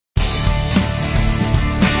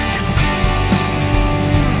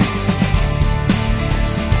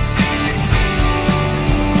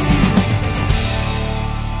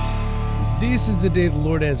the day the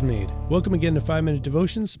Lord has made. Welcome again to 5-Minute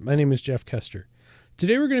Devotions. My name is Jeff Kester.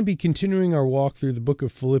 Today we're going to be continuing our walk through the book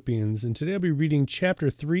of Philippians, and today I'll be reading chapter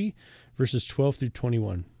 3, verses 12 through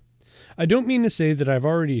 21. I don't mean to say that I've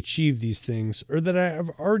already achieved these things or that I have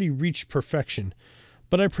already reached perfection,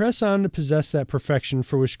 but I press on to possess that perfection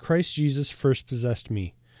for which Christ Jesus first possessed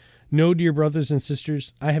me. No, dear brothers and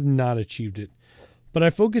sisters, I have not achieved it, but I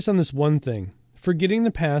focus on this one thing, forgetting the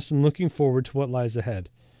past and looking forward to what lies ahead.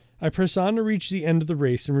 I press on to reach the end of the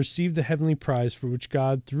race and receive the heavenly prize for which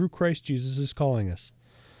God, through Christ Jesus, is calling us.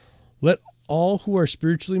 Let all who are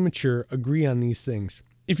spiritually mature agree on these things.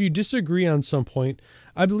 If you disagree on some point,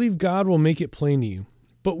 I believe God will make it plain to you,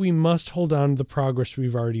 but we must hold on to the progress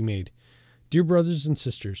we've already made. Dear brothers and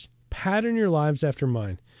sisters, pattern your lives after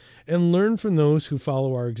mine, and learn from those who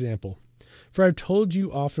follow our example. For I've told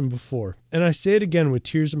you often before, and I say it again with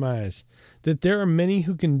tears in my eyes, that there are many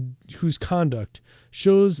whose conduct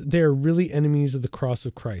shows they are really enemies of the cross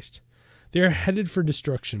of Christ. They are headed for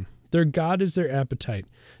destruction. Their God is their appetite.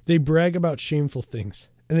 They brag about shameful things,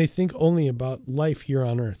 and they think only about life here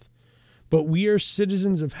on earth. But we are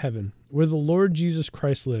citizens of heaven, where the Lord Jesus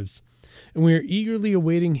Christ lives, and we are eagerly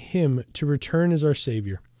awaiting him to return as our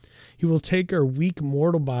Savior. He will take our weak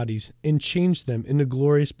mortal bodies and change them into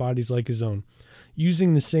glorious bodies like his own,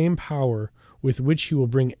 using the same power with which he will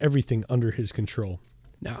bring everything under his control.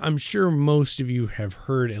 Now, I'm sure most of you have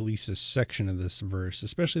heard at least a section of this verse,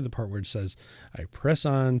 especially the part where it says, I press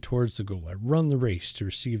on towards the goal. I run the race to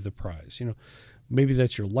receive the prize. You know, maybe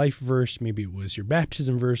that's your life verse. Maybe it was your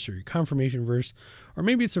baptism verse or your confirmation verse, or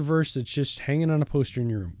maybe it's a verse that's just hanging on a poster in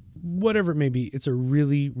your room. Whatever it may be, it's a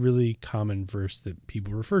really, really common verse that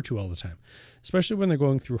people refer to all the time, especially when they're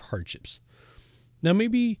going through hardships. Now,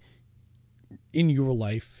 maybe in your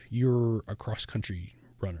life, you're a cross-country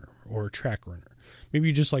runner or a track runner. Maybe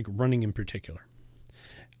you just like running in particular.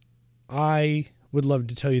 I would love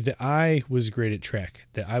to tell you that I was great at track,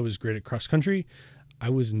 that I was great at cross-country. I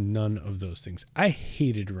was none of those things. I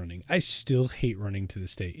hated running. I still hate running to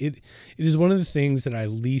this day. It is one of the things that I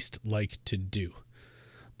least like to do.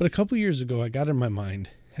 But a couple years ago, I got in my mind,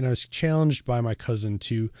 and I was challenged by my cousin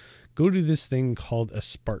to go do this thing called a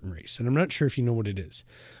Spartan race. And I'm not sure if you know what it is,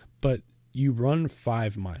 but you run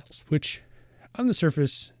 5 miles, which on the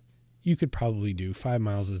surface, you could probably do. 5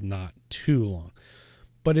 miles is not too long.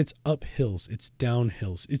 But it's up hills, it's down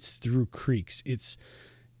hills, it's through creeks, it's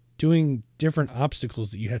doing different obstacles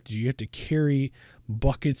that you have to do. You have to carry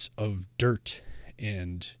buckets of dirt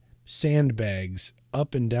and sandbags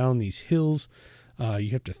up and down these hills.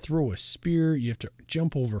 You have to throw a spear. You have to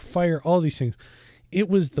jump over fire, all these things. It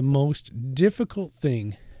was the most difficult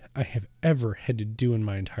thing I have ever had to do in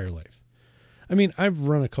my entire life. I mean, I've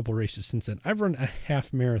run a couple races since then. I've run a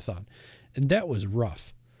half marathon, and that was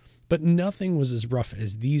rough. But nothing was as rough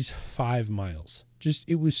as these 5 miles.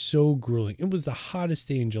 It was so grueling. It was the hottest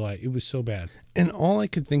day in July. It was so bad. And all I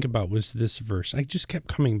could think about was this verse. I just kept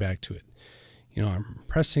coming back to it. You know, I'm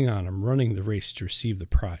pressing on. I'm running the race to receive the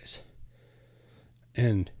prize.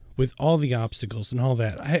 And with all the obstacles and all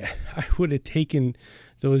that, I would have taken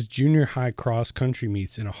those junior high cross country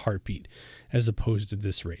meets in a heartbeat as opposed to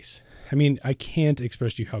this race. I mean, I can't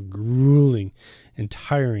express to you how grueling and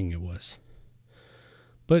tiring it was.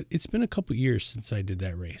 But it's been a couple years since I did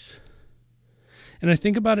that race. And I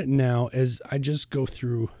think about it now as I just go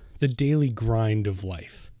through the daily grind of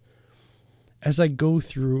life. As I go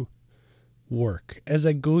through work, as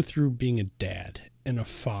I go through being a dad and a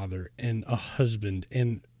father and a husband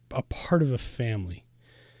and a part of a family.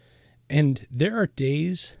 And there are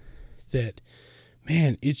days that,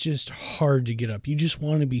 man, it's just hard to get up. You just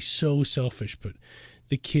want to be so selfish, but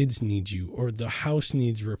the kids need you, or the house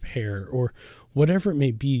needs repair, or whatever it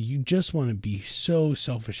may be. You just want to be so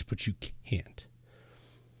selfish, but you can't.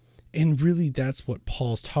 And really, that's what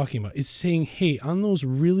Paul's talking about. It's saying, hey, on those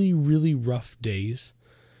really, really rough days,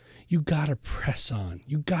 you got to press on.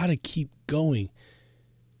 You got to keep going.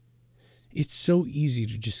 It's so easy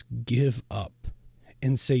to just give up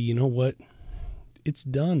and say, you know what? It's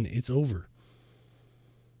done. It's over.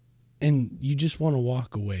 And you just want to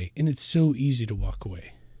walk away. And it's so easy to walk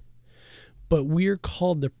away. But we're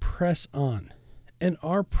called to press on. And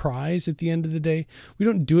our prize at the end of the day, we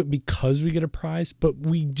don't do it because we get a prize, but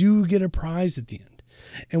we do get a prize at the end.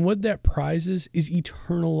 And what that prize is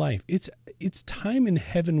eternal life. It's time in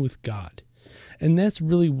heaven with God. And that's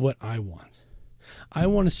really what I want. I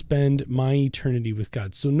want to spend my eternity with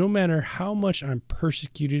God. So no matter how much I'm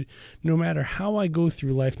persecuted, no matter how I go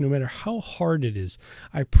through life, no matter how hard it is,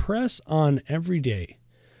 I press on every day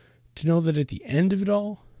to know that at the end of it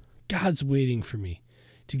all, God's waiting for me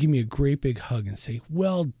to give me a great big hug and say,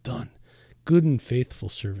 well done, good and faithful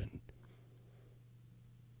servant.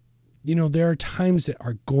 There are times that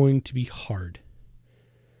are going to be hard,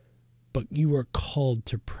 but you are called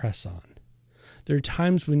to press on. There are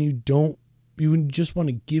times when you just want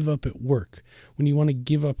to give up at work, when you want to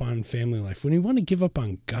give up on family life, when you want to give up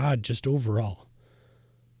on God just overall.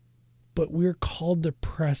 But we're called to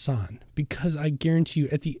press on, because I guarantee you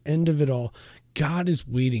at the end of it all, God is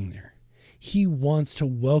waiting there. He wants to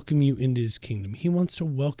welcome you into his kingdom. He wants to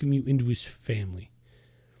welcome you into his family.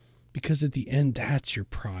 Because at the end, that's your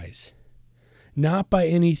prize. Not by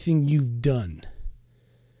anything you've done.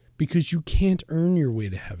 Because you can't earn your way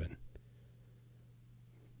to heaven.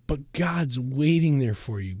 But God's waiting there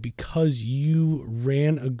for you because you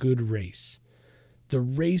ran a good race. The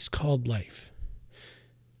race called life.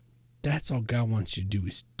 That's all God wants you to do,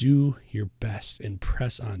 is do your best and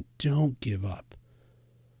press on. Don't give up.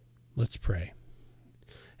 Let's pray.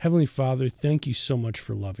 Heavenly Father, thank you so much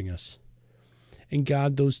for loving us. And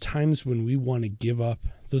God, those times when we want to give up,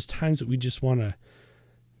 those times that we just want to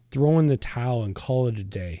throw in the towel and call it a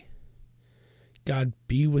day, God,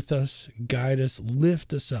 be with us, guide us,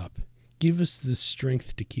 lift us up. Give us the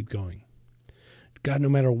strength to keep going. God, no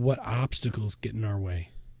matter what obstacles get in our way,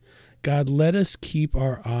 God, let us keep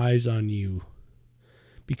our eyes on you,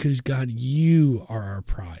 because, God, you are our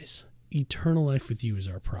prize. Eternal life with you is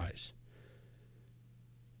our prize.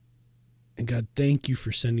 And God, thank you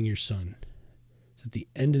for sending your Son. So at the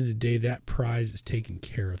end of the day, that prize is taken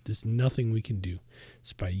care of. There's nothing we can do.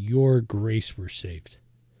 It's by your grace we're saved.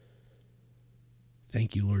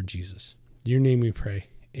 Thank you, Lord Jesus. In your name we pray.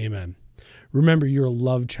 Amen. Remember, you're a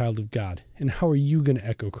loved child of God. And how are you going to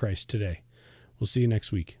echo Christ today? We'll see you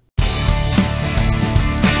next week.